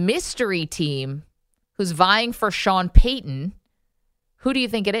there's a mystery team who's vying for Sean Payton. Who do you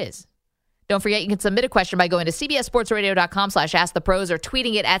think it is? Don't forget, you can submit a question by going to cbssportsradio.com/askthepros or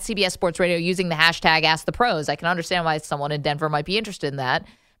tweeting it at CBS Sports Radio using the hashtag AskThePros. I can understand why someone in Denver might be interested in that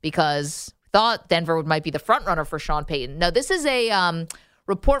because thought Denver might be the front runner for Sean Payton. Now, this is a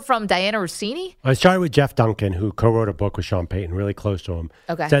report from Diana Rossini. I started with Jeff Duncan, who co-wrote a book with Sean Payton, really close to him.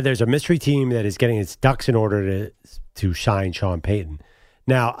 Okay. Said there's a mystery team that is getting its ducks in order to shine Sean Payton.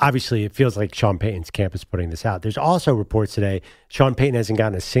 Now, obviously, it feels like Sean Payton's camp is putting this out. There's also reports today Sean Payton hasn't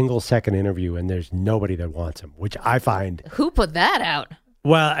gotten a single second interview, and there's nobody that wants him, which I find. Who put that out?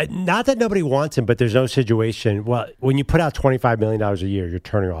 Well, not that nobody wants him, but there's no situation. Well, when you put out $25 million a year, you're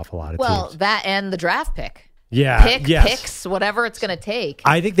turning off a lot of teams. Well, that and the draft pick. Yeah. Picks, whatever it's going to take.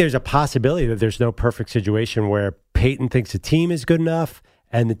 I think there's a possibility that there's no perfect situation where Payton thinks the team is good enough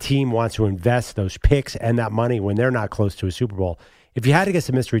and the team wants to invest those picks and that money when they're not close to a Super Bowl. If you had to guess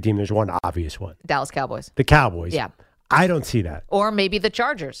a mystery team, there's one obvious one. Dallas Cowboys. The Cowboys. Yeah. I don't see that. Or maybe the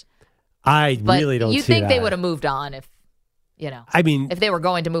Chargers. I really don't see that. You think they would have moved on if, I mean, if they were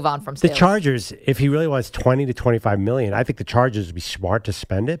going to move on from the Staley. Chargers, if he really wants 20 to 25 million, I think the Chargers would be smart to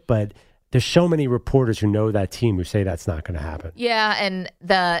spend it, but there's so many reporters who know that team who say that's not going to happen. Yeah, and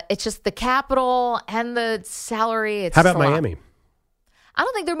it's just the capital and the salary. It's How about just a lot. Miami? I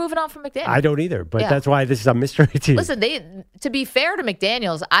don't think they're moving on from McDaniels. I don't either, but that's why this is a mystery team. Listen, to be fair to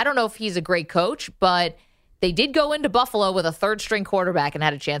McDaniels, I don't know if he's a great coach, but they did go into Buffalo with a third-string quarterback and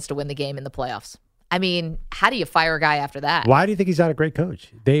had a chance to win the game in the playoffs. I mean, how do you fire a guy after that? Why do you think he's not a great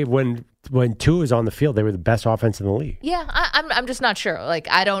coach? When Tua was on the field, they were the best offense in the league. Yeah, I'm just not sure. Like,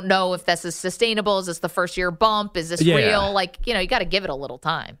 I don't know if this is sustainable. Is this the first-year bump? Is this real? Like, you got to give it a little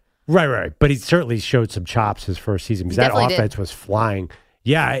time. Right. But he certainly showed some chops his first season because that offense was flying.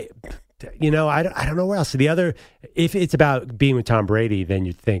 Yeah, I don't know where else. The other, if it's about being with Tom Brady, then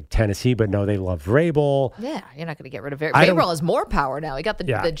you'd think Tennessee, but no, they love Vrabel. Yeah, you're not going to get rid of Vrabel. Vrabel has more power now. He got the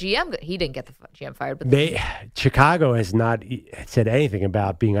GM. He didn't get the GM fired, but Chicago has not said anything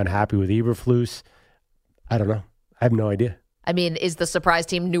about being unhappy with Eberflus. I don't know. I have no idea. I mean, is the surprise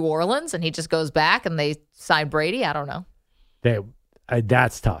team New Orleans, and he just goes back and they sign Brady? I don't know.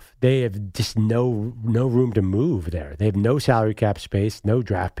 That's tough. They have just no room to move there. They have no salary cap space, no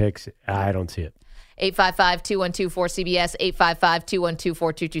draft picks. I don't see it. 855-212-4CBS,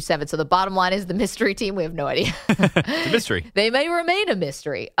 855-212-4227. So the bottom line is the mystery team. We have no idea. It's a mystery. They may remain a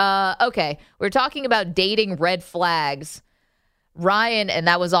mystery. Okay, we're talking about dating red flags. Ryan, and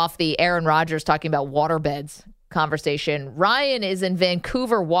that was off the Aaron Rodgers talking about waterbeds conversation. Ryan is in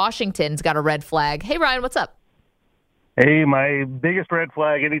Vancouver, Washington. He's got a red flag. Hey, Ryan, what's up? Hey, my biggest red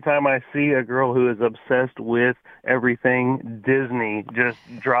flag anytime I see a girl who is obsessed with everything Disney, just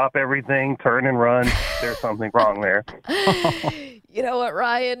drop everything, turn and run. There's something wrong there. You know what,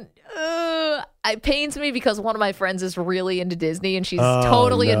 Ryan? It pains me because one of my friends is really into Disney, and she's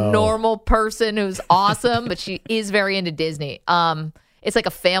totally a normal person who's awesome, but she is very into Disney. It's like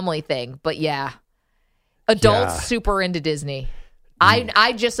a family thing, but yeah. Adults super into Disney.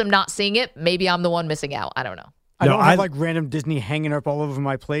 I just am not seeing it. Maybe I'm the one missing out. I don't know. I don't have like random Disney hanging up all over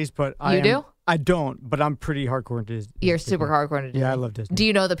my place, but do? I don't, but I'm pretty hardcore into Disney. You're super hardcore into Disney. Yeah, I love Disney. Do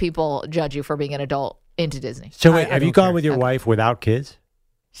you know that people judge you for being an adult into Disney? So wait, have you gone with your wife without kids?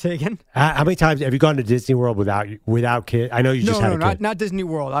 Say again? How many times have you gone to Disney World without kids? I know you just had a kid. Not Disney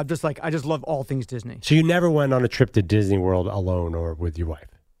World. I just love all things Disney. So you never went on a trip to Disney World alone or with your wife?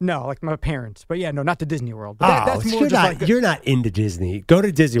 No, like my parents. But yeah, no, not to Disney World. But that's more you're not into Disney. Go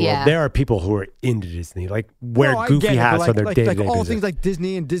to Disney World. There are people who are into Disney, like wear goofy hats on their day-to-day like all business. things like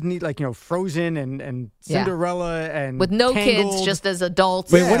Disney and Disney, like Frozen and Cinderella and with no Tangled. kids, just as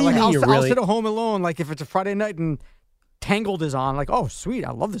adults. Wait, what do you mean? I'll sit at home alone. Like if it's a Friday night and Tangled is on, like, oh sweet,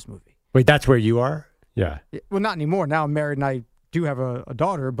 I love this movie. Wait, that's where you are? Yeah. Well, not anymore. Now I'm married and I do have a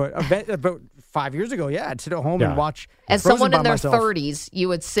daughter, but about 5 years ago, I'd sit at home and watch. As Frozen someone in their myself. 30s, you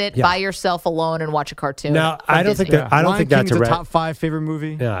would sit by yourself alone and watch a cartoon. Now, I don't think that. I don't think Lion that's King's a top 5 favorite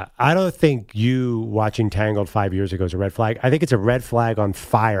movie. Yeah, I don't think you watching Tangled 5 years ago is a red flag. I think it's a red flag on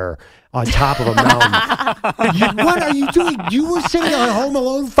fire on top of a mountain. What are you doing? You were sitting at home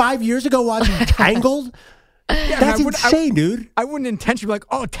alone 5 years ago watching Tangled. Yeah, that's insane, dude. I wouldn't intentionally be like,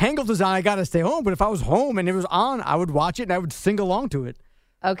 oh, Tangled is on, I got to stay home. But if I was home and it was on, I would watch it and I would sing along to it.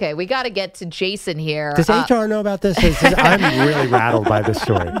 Okay, we got to get to Jason here. Does HR know about this? I'm really rattled by this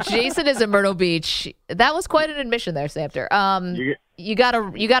story. Jason is in Myrtle Beach. That was quite an admission there, Samter. You got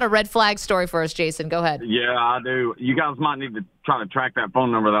a red flag story for us, Jason. Go ahead. Yeah, I do. You guys might need to try to track that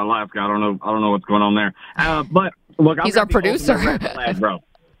phone number of that last guy. I don't know what's going on there. But look, he's our producer, red flag, bro.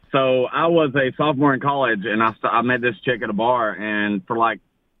 So I was a sophomore in college, and I met this chick at a bar, and for like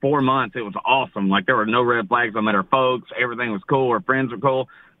 4 months, it was awesome. Like, there were no red flags. I met her folks. Everything was cool. Her friends were cool.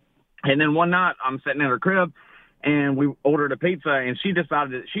 And then one night, I'm sitting in her crib, and we ordered a pizza, and she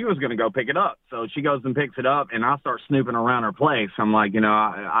decided that she was going to go pick it up. So she goes and picks it up, and I start snooping around her place. I'm like,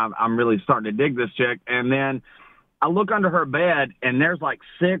 I'm really starting to dig this chick. And then I look under her bed, and there's like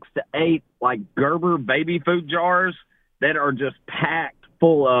 6 to 8 like Gerber baby food jars that are just packed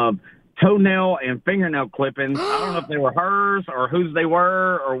full of toenail and fingernail clippings. I don't know if they were hers or whose they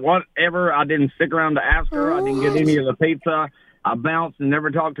were or whatever. I didn't stick around to ask her. I didn't get any of the pizza. I bounced and never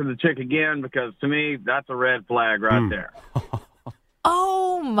talked to the chick again because, to me, that's a red flag right there.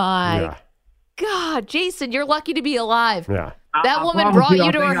 Oh, my God. Jason, you're lucky to be alive. Yeah. That woman brought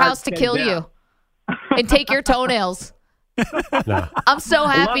you to her house to kill you and take your toenails. No. I'm so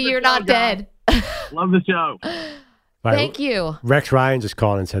happy you're not dead. Love the show. Right. Thank you. Rex Ryan just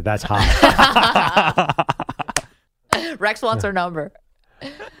called and said, that's hot. Rex wants her number.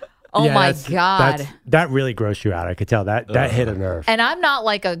 Oh, my God. That really grossed you out. I could tell that hit a nerve. And I'm not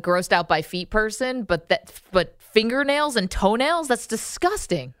like a grossed out by feet person, but fingernails and toenails, that's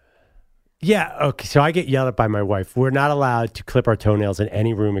disgusting. Yeah. Okay. So I get yelled at by my wife. We're not allowed to clip our toenails in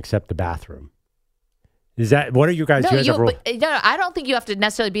any room except the bathroom. Is that, what are you guys doing? No, I don't think you have to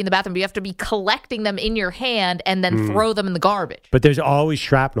necessarily be in the bathroom, but you have to be collecting them in your hand and then throw them in the garbage. But there's always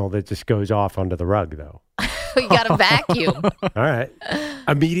shrapnel that just goes off onto the rug, though. You got to vacuum. All right.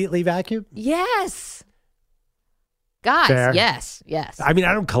 Immediately vacuum? Yes. Guys, Fair. yes. I mean,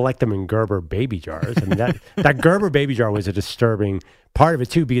 I don't collect them in Gerber baby jars. I mean, that Gerber baby jar was a disturbing part of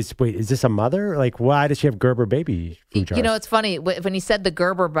it, too, because, wait, is this a mother? Like, why does she have Gerber baby food jars? You know, it's funny. When he said the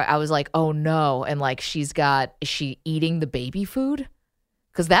Gerber, I was like, oh, no. And, like, is she eating the baby food?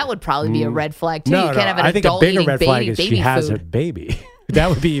 Because that would probably be a red flag, too. No, you can't have an I think a adult bigger eating red flag is she has a baby. That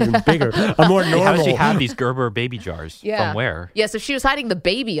would be even bigger. A more normal. How does she have these Gerber baby jars? From where? Yes, if she was hiding the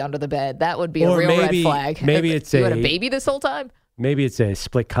baby under the bed, that would be Or a real maybe- red flag. maybe it's you had a baby this whole time? Maybe it's a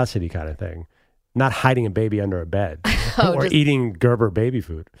split custody kind of thing. Not hiding a baby under a bed Oh, or just- eating Gerber baby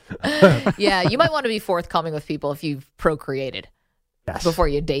food. Yeah, you might want to be forthcoming with people if you've procreated before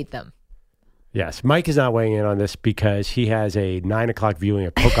you date them. Yes. Mike is not weighing in on this because he has a 9:00 viewing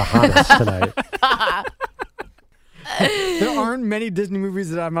of Pocahontas tonight. There aren't many Disney movies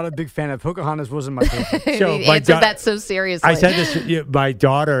that I'm not a big fan of. Pocahontas wasn't my favorite. So He my answered that so seriously. I said this. My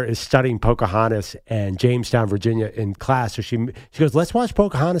daughter is studying Pocahontas and Jamestown, Virginia, in class. So she goes, "Let's watch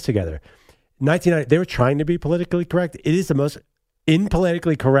Pocahontas together." 1990. They were trying to be politically correct. It is the most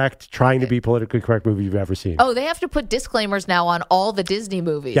impolitically correct, trying to be politically correct movie you've ever seen. Oh, they have to put disclaimers now on all the Disney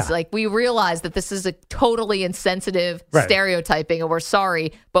movies. Yeah. Like, we realize that this is a totally insensitive Right. stereotyping, and we're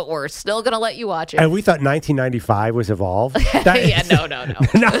sorry, but we're still going to let you watch it. And we thought 1995 was evolved. Yeah, no.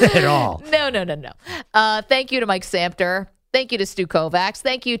 Not at all. No. Thank you to Mike Samter. Thank you to Stu Kovacs.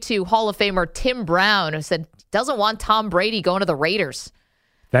 Thank you to Hall of Famer Tim Brown, who said doesn't want Tom Brady going to the Raiders.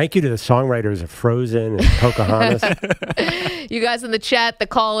 Thank you to the songwriters of Frozen and Pocahontas. You guys in the chat, the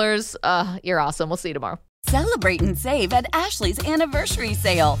callers, you're awesome. We'll see you tomorrow. Celebrate and save at Ashley's Anniversary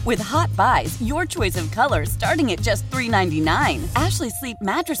Sale. With Hot Buys, your choice of colors starting at just $3.99. Ashley Sleep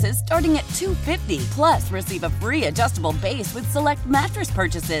mattresses starting at $2.50. Plus, receive a free adjustable base with select mattress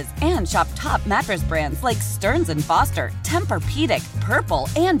purchases. And shop top mattress brands like Stearns & Foster, Tempur-Pedic, Purple,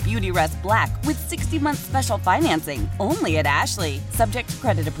 and Beautyrest Black with 60-month special financing. Only at Ashley. Subject to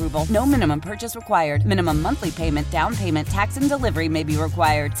credit approval. No minimum purchase required. Minimum monthly payment, down payment, tax, and delivery may be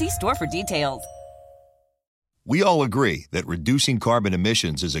required. See store for details. We all agree that reducing carbon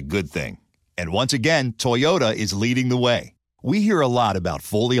emissions is a good thing. And once again, Toyota is leading the way. We hear a lot about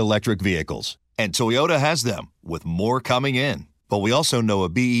fully electric vehicles, and Toyota has them, with more coming in. But we also know a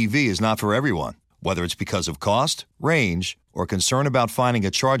BEV is not for everyone, whether it's because of cost, range, or concern about finding a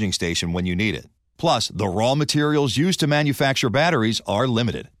charging station when you need it. Plus, the raw materials used to manufacture batteries are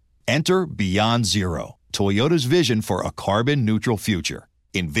limited. Enter Beyond Zero, Toyota's vision for a carbon-neutral future.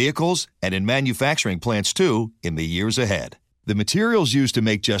 In vehicles and in manufacturing plants, too, in the years ahead. The materials used to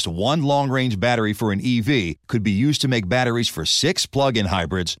make just one long-range battery for an EV could be used to make batteries for 6 plug-in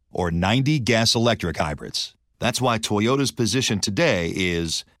hybrids or 90 gas-electric hybrids. That's why Toyota's position today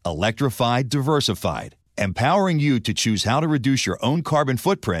is electrified, diversified, empowering you to choose how to reduce your own carbon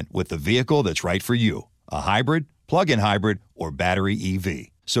footprint with the vehicle that's right for you, a hybrid, plug-in hybrid, or battery EV.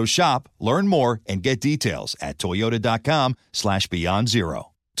 So shop, learn more, and get details at toyota.com/beyond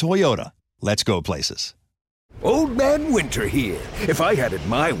zero. Toyota, let's go places. Old Man Winter here. If I had it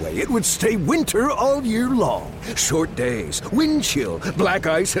my way, it would stay winter all year long. Short days, wind chill, black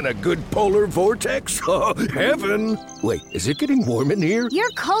ice, and a good polar vortex. Oh, heaven. Wait, is it getting warm in here? Your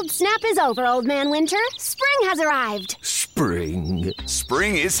cold snap is over, Old Man Winter. Spring has arrived. Spring.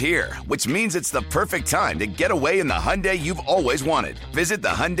 Spring is here, which means it's the perfect time to get away in the Hyundai you've always wanted. Visit the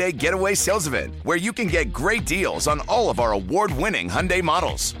Hyundai Getaway Sales Event, where you can get great deals on all of our award-winning Hyundai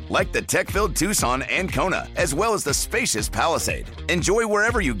models, like the tech-filled Tucson and Kona, as well as the spacious Palisade. Enjoy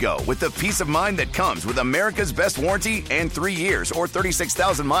wherever you go with the peace of mind that comes with America's best warranty and 3 years or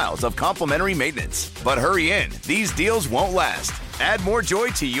 36,000 miles of complimentary maintenance. But hurry in, these deals won't last. Add more joy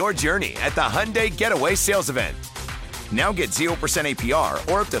to your journey at the Hyundai Getaway Sales Event. Now get 0%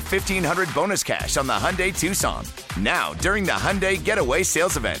 APR or up to $1,500 bonus cash on the Hyundai Tucson. Now, during the Hyundai Getaway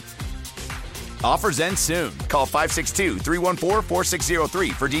Sales Event. Offers end soon. Call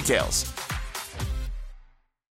 562-314-4603 for details.